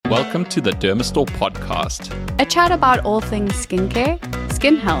Welcome to the Dermastore podcast. A chat about all things skincare,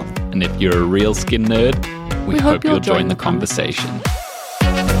 skin health. And if you're a real skin nerd, we hope you'll join the conversation.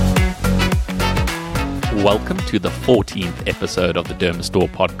 Welcome to the 14th episode of the Dermastore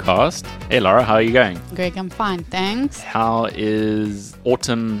podcast. Hey Laura, how are you going? Greg, I'm fine, thanks. How is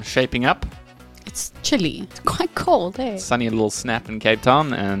autumn shaping up? It's chilly. It's quite cold, eh? Sunny little snap in Cape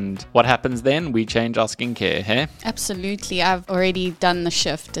Town, and what happens then? We change our skincare, hey? Absolutely. I've already done the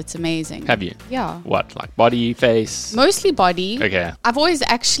shift. It's amazing. Have you? Yeah. What, like body, face? Mostly body. Okay. I've always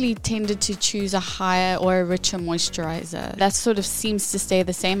actually tended to choose a higher or a richer moisturizer. That sort of seems to stay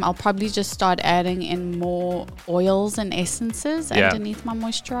the same. I'll probably just start adding in more oils and essences underneath my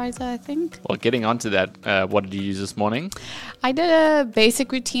moisturizer, I think. Well, getting onto that, what did you use this morning? I did a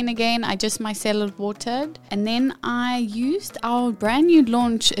basic routine again. I just micellar watered, and then I used our brand new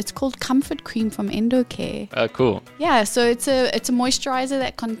launch. It's called Comfort Cream from Endocare. Oh, cool. Yeah, so it's a moisturizer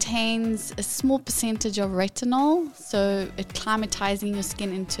that contains a small percentage of retinol, so it's climatizing your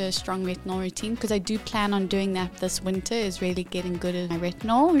skin into a strong retinol routine, because I do plan on doing that this winter, is really getting good at my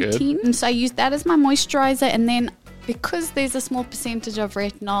retinol routine. And so I used that as my moisturizer, and then because there's a small percentage of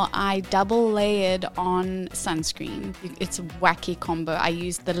retinol, I double layered on sunscreen. It's a wacky combo. I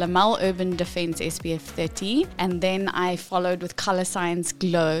used the Lamel Urban Defense SPF 30, and then I followed with Color Science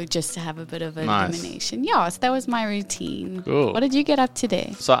Glow just to have a bit of illumination. Yeah, so that was my routine. Cool. What did you get up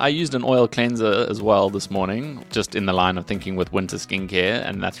today? So I used an oil cleanser as well this morning, just in the line of thinking with winter skincare,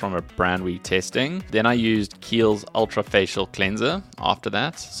 and that's from a brand we're testing. Then I used Kiehl's Ultra Facial Cleanser after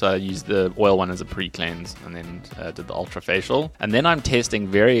that. So I used the oil one as a pre-cleanse, and then did the Ultra Facial. And then I'm testing,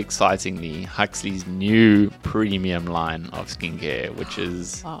 very excitingly, Huxley's new premium line of skincare, which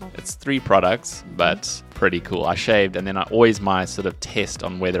is, It's 3 products, but pretty cool. I shaved, and then my sort of test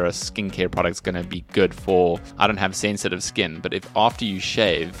on whether a skincare product's going to be good for, I don't have sensitive skin, but if after you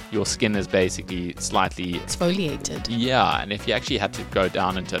shave, your skin is basically slightly exfoliated. Yeah, and if you actually had to go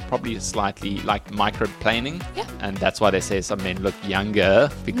down into probably slightly like microplaning, and that's why they say some men look younger,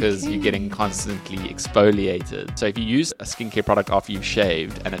 because you're getting constantly exfoliated. So if you use a skincare product after you've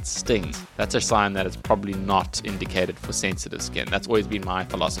shaved and it stings, that's a sign that it's probably not indicated for sensitive skin. That's always been my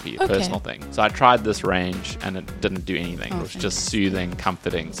philosophy, a personal thing. So I tried this range and it didn't do anything. It was just soothing,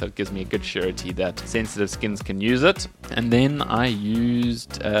 comforting. So it gives me a good surety that sensitive skins can use it. And then I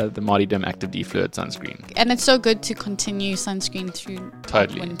used the Martyderm Active D-Fluid sunscreen. And it's so good to continue sunscreen through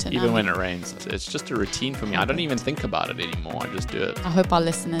winter even now. When it rains. It's just a routine for me. I don't even think about it anymore. I just do it. I hope our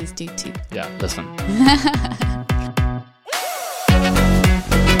listeners do too. Yeah, listen.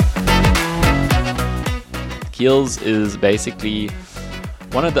 Kiehl's is basically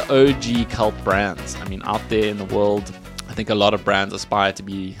one of the OG cult brands. I mean, out there in the world, I think a lot of brands aspire to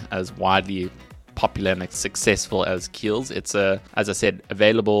be as widely popular and successful as Kiehl's. It's as I said,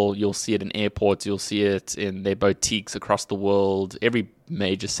 available. You'll see it in airports. You'll see it in their boutiques across the world. Every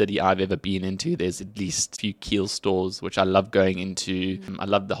major city I've ever been into, there's at least a few Kiehl stores, which I love going into. I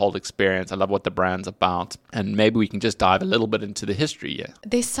love the whole experience. I love what the brand's about. And maybe we can just dive a little bit into the history here.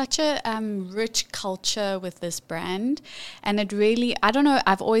 There's such a rich culture with this brand. And it really, I don't know,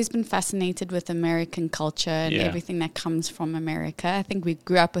 I've always been fascinated with American culture and everything that comes from America. I think we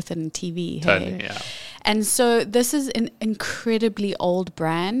grew up with it on TV. Totally, yeah. And so this is an incredibly old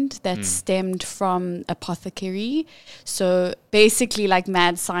brand that stemmed from apothecary. So basically like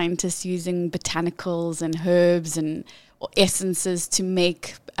mad scientists using botanicals and herbs and essences to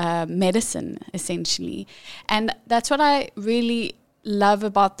make medicine, essentially. And that's what I really love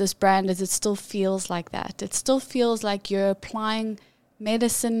about this brand, is it still feels like that. It still feels like you're applying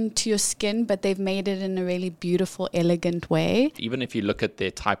medicine to your skin, but they've made it in a really beautiful, elegant way. Even if you look at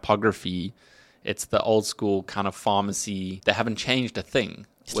their typography, it's the old school kind of pharmacy. They haven't changed a thing.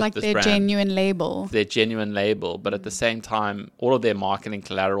 It's like their genuine label. Their genuine label. But at the same time, all of their marketing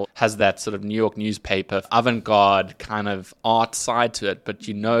collateral has that sort of New York newspaper, avant-garde kind of art side to it. But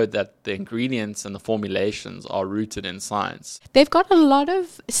you know that the ingredients and the formulations are rooted in science. They've got a lot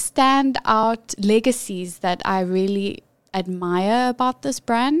of standout legacies that I really admire about this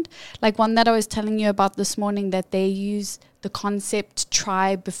brand. Like one that I was telling you about this morning, that they use the concept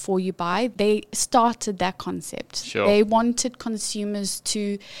try before you buy. They started that concept. Sure. They wanted consumers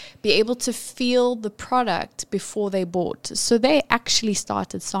to be able to feel the product before they bought. So they actually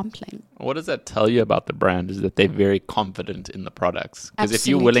started sampling. What does that tell you about the brand? Is that they're very confident in the products. Because if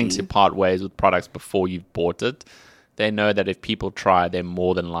you're willing to part ways with products before you've bought it, they know that if people try, they're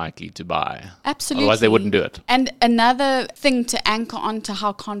more than likely to buy. Absolutely. Otherwise, they wouldn't do it. And another thing to anchor onto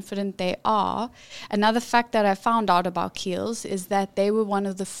how confident they are, another fact that I found out about Kiehl's is that they were one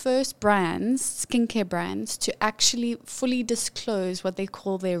of the first brands, skincare brands, to actually fully disclose what they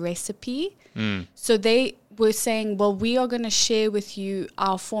call their recipe. So they were saying, well, we are going to share with you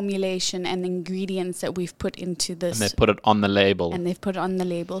our formulation and ingredients that we've put into this. And they put it on the label. And they've put it on the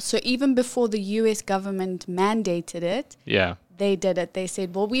label. So even before the US government mandated it, they did it. They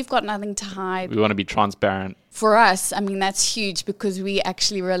said, well, we've got nothing to hide. We want to be transparent. For us, I mean, that's huge because we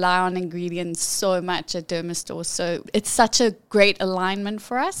actually rely on ingredients so much at Dermastore. So it's such a great alignment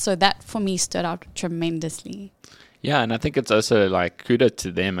for us. So that, for me, stood out tremendously. Yeah, and I think it's also like kudos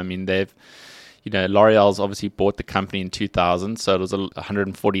to them. I mean, they've, L'Oreal's obviously bought the company in 2000, so it was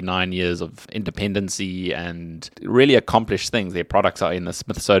 149 years of independency and really accomplished things. Their products are in the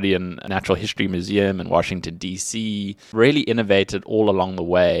Smithsonian Natural History Museum in Washington, D.C., really innovated all along the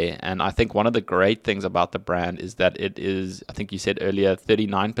way. And I think one of the great things about the brand is that it is, I think you said earlier,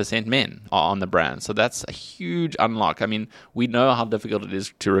 39% men are on the brand. So that's a huge unlock. I mean, we know how difficult it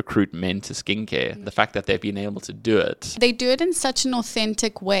is to recruit men to skincare. The fact that they've been able to do it. They do it in such an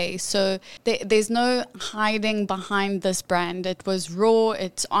authentic way. So there's no hiding behind this brand. It was raw,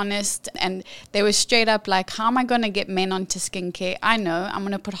 it's honest, and they were straight up like, how am I going to get men onto skincare? I know, I'm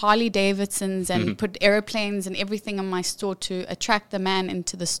going to put Harley Davidsons and put airplanes and everything in my store to attract the man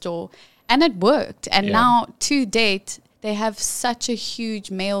into the store. And it worked. And now, to date, they have such a huge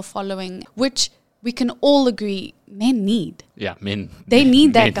male following, which we can all agree men need. Yeah, men. They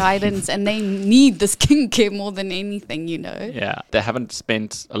need that guidance and they need the skincare more than anything, Yeah, they haven't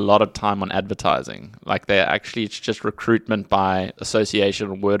spent a lot of time on advertising. Like it's just recruitment by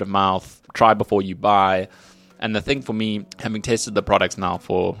association, word of mouth, try before you buy. And the thing for me, having tested the products now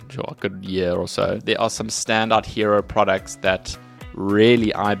for a good year or so, there are some standout hero products that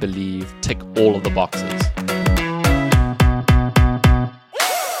really, I believe, tick all of the boxes.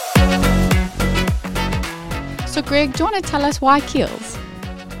 So Greg, do you want to tell us why Kiehl's?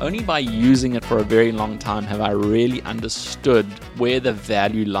 Only by using it for a very long time have I really understood where the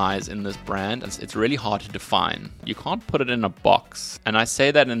value lies in this brand. It's really hard to define. You can't put it in a box. And I say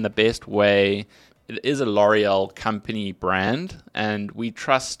that in the best way. It is a L'Oreal company brand, and we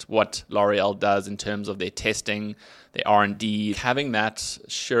trust what L'Oreal does in terms of their testing, their R&D. Having that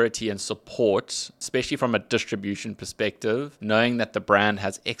surety and support, especially from a distribution perspective, knowing that the brand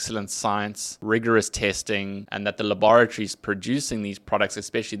has excellent science, rigorous testing, and that the laboratories producing these products,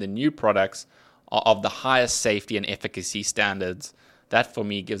 especially the new products, are of the highest safety and efficacy standards. That, for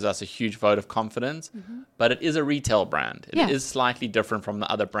me, gives us a huge vote of confidence. But it is a retail brand. It is slightly different from the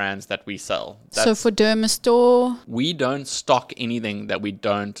other brands that we sell. So for Dermastore? We don't stock anything that we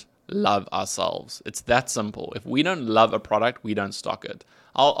don't love ourselves. It's that simple. If we don't love a product, we don't stock it.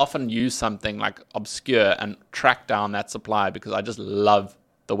 I'll often use something like obscure and track down that supply because I just love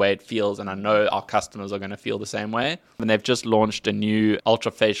the way it feels, and I know our customers are going to feel the same way. And they've just launched a new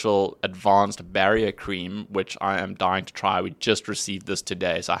ultrafacial advanced barrier cream, which I am dying to try. We just received this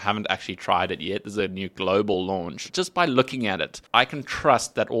today, so I haven't actually tried it yet. This is a new global launch. Just by looking at it, I can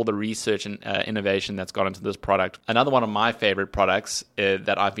trust that all the research and innovation that's gone into this product. Another one of my favorite products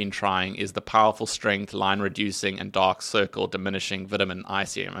that I've been trying is the powerful strength, line reducing and dark circle diminishing vitamin eye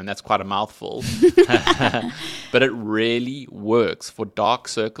serum, and that's quite a mouthful. But it really works for dark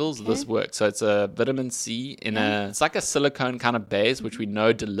circles. This works. So it's a vitamin C it's like a silicone kind of base, which we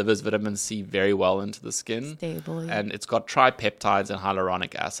know delivers vitamin C very well into the skin. Stable, and it's got tripeptides and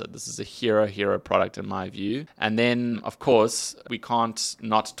hyaluronic acid. This is a hero product in my view. And then, of course, we can't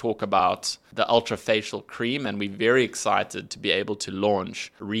not talk about the ultra facial cream, and we're very excited to be able to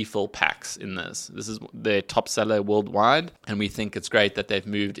launch refill packs in this. This is their top seller worldwide, and we think it's great that they've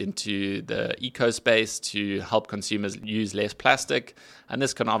moved into the eco space to help consumers use less plastic. And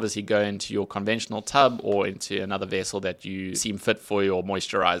this can obviously go into your conventional tub or into another vessel that you seem fit for your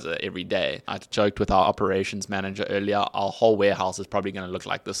moisturizer every day. I joked with our operations manager earlier, our whole warehouse is probably going to look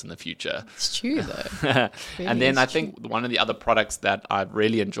like this in the future. It's true, though. And then I think one of the other products that I've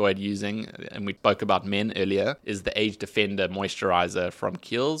really enjoyed using, and we spoke about men earlier, is the Age Defender moisturizer from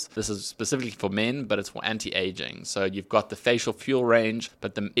Kiehl's. This is specifically for men, but it's for anti-aging. So you've got the facial fuel range,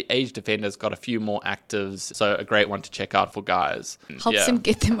 but the Age Defender's got a few more actives. So a great one to check out for guys. Helps couldn't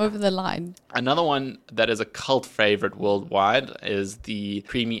get them over the line. Another one that is a cult favorite worldwide is the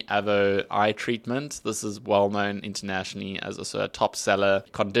Creamy Avo eye treatment. This is well known internationally as also a top seller.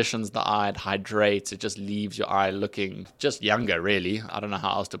 Conditions the eye, it hydrates, it just leaves your eye looking just younger, really. I don't know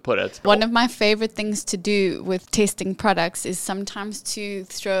how else to put it. One of my favorite things to do with testing products is sometimes to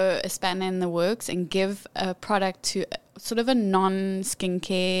throw a spanner in the works and give a product to sort of a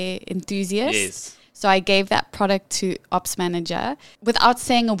non-skincare enthusiast. Yes. So I gave that product to ops manager without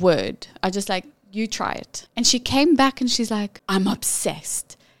saying a word. I just like, you try it. And she came back and she's like, I'm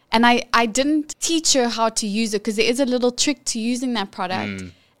obsessed. And I didn't teach her how to use it because there is a little trick to using that product.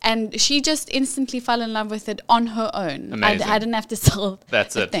 And she just instantly fell in love with it on her own. Amazing. I didn't have to sell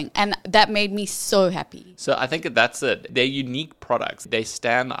the thing. And that made me so happy. So I think that's it. They're unique products. They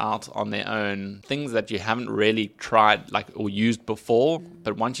stand out on their own. Things that you haven't really tried or used before.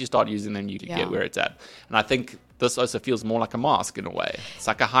 But once you start using them, you can get where it's at. And I think this also feels more like a mask in a way. It's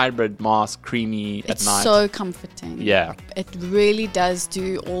like a hybrid mask, creamy at night. It's so comforting. Yeah. It really does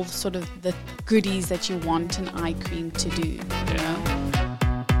do all sort of the goodies that you want an eye cream to do. You know?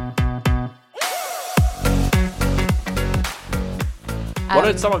 What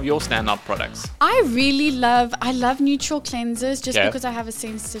are some of your standout products? I love neutral cleansers just because I have a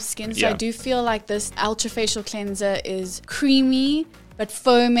sensitive skin. So I do feel like this ultrafacial cleanser is creamy but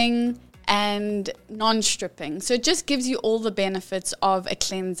foaming and non-stripping. So it just gives you all the benefits of a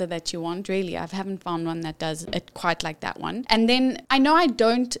cleanser that you want, really. I haven't found one that does it quite like that one. And then I know I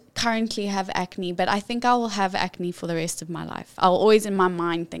don't currently have acne, but I think I will have acne for the rest of my life. I'll always in my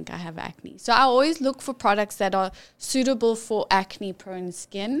mind think I have acne. So I always look for products that are suitable for acne-prone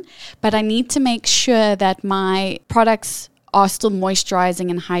skin, but I need to make sure that my products are still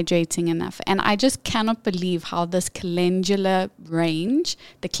moisturizing and hydrating enough. And I just cannot believe how this calendula range,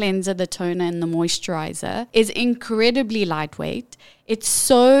 the cleanser, the toner, and the moisturizer, is incredibly lightweight. It's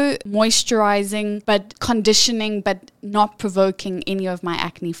so moisturizing, but conditioning, but not provoking any of my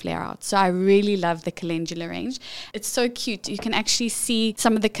acne flare-outs. So I really love the calendula range. It's so cute. You can actually see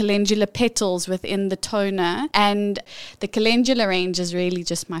some of the calendula petals within the toner. And the calendula range is really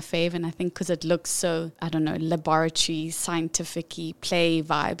just my fave. And I think because it looks so, I don't know, laboratory, scientific-y, play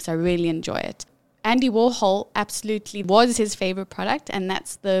vibes. I really enjoy it. Andy Warhol absolutely was his favorite product, and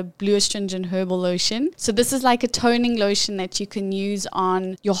that's the Blue Astringent Herbal Lotion. So this is like a toning lotion that you can use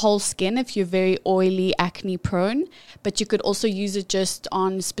on your whole skin if you're very oily, acne prone, but you could also use it just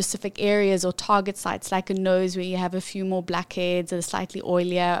on specific areas or target sites like a nose where you have a few more blackheads or slightly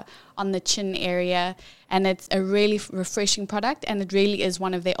oilier, on the chin area. And it's a really refreshing product, and it really is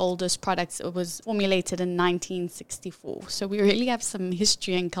one of their oldest products. It was formulated in 1964. So we really have some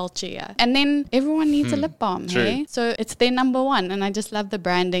history and culture here. And then everyone needs a lip balm, hey? So it's their number one, and I just love the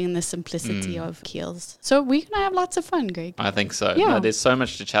branding and the simplicity of Kiehl's. So we're going to have lots of fun, Greg. I think so. Yeah. No, there's so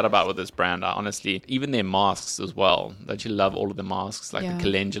much to chat about with this brand. Honestly, even their masks as well. Don't you love all of the masks, like the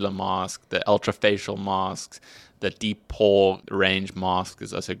calendula mask, the ultrafacial masks, the deep pore range mask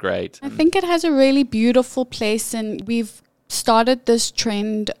is also great. I think it has a really beautiful place, and we've started this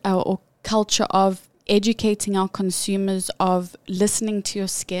trend or culture of educating our consumers of listening to your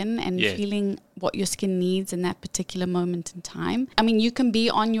skin and feeling what your skin needs in that particular moment in time. I mean, you can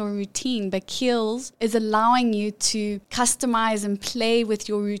be on your routine, but Kiehl's is allowing you to customize and play with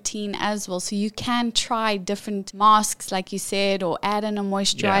your routine as well. So you can try different masks, like you said, or add in a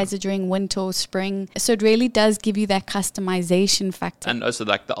moisturizer during winter or spring. So it really does give you that customization factor. And also,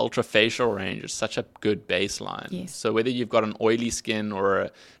 like, the ultrafacial range is such a good baseline. Yes. So whether you've got an oily skin or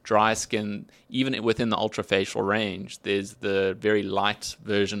a dry skin, even within the ultrafacial range, there's the very light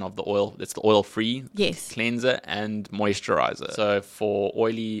version of the oil. It's the oil-free cleanser and moisturizer. So for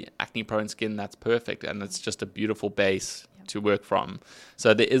oily, acne-prone skin, that's perfect. And it's just a beautiful base to work from.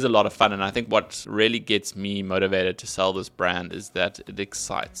 So there is a lot of fun, and I think what really gets me motivated to sell this brand is that it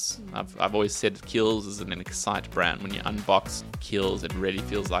excites. I've always said Kiehl's is an excite brand. When you unbox Kiehl's, it really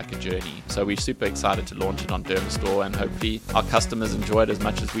feels like a journey. So we're super excited to launch it on Dermastore, and hopefully our customers enjoy it as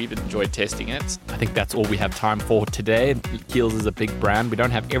much as we've enjoyed testing it. I think that's all we have time for today. Kiehl's is a big brand. We don't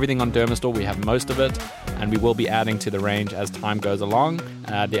have everything on Dermastore. We have most of it, and we will be adding to the range as time goes along.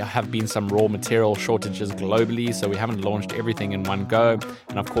 There have been some raw material shortages globally, so we haven't launched everything in one go.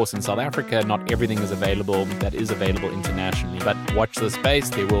 And of course, in South Africa, not everything is available that is available internationally. But watch the space.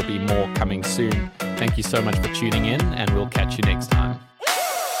 There will be more coming soon. Thank you so much for tuning in, and we'll catch you next time.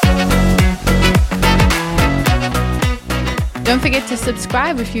 Don't forget to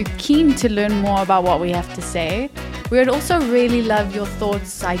subscribe if you're keen to learn more about what we have to say. We would also really love your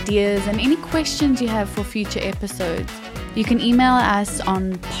thoughts, ideas, and any questions you have for future episodes. You can email us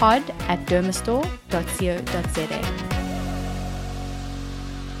on pod@dermastore.co.za.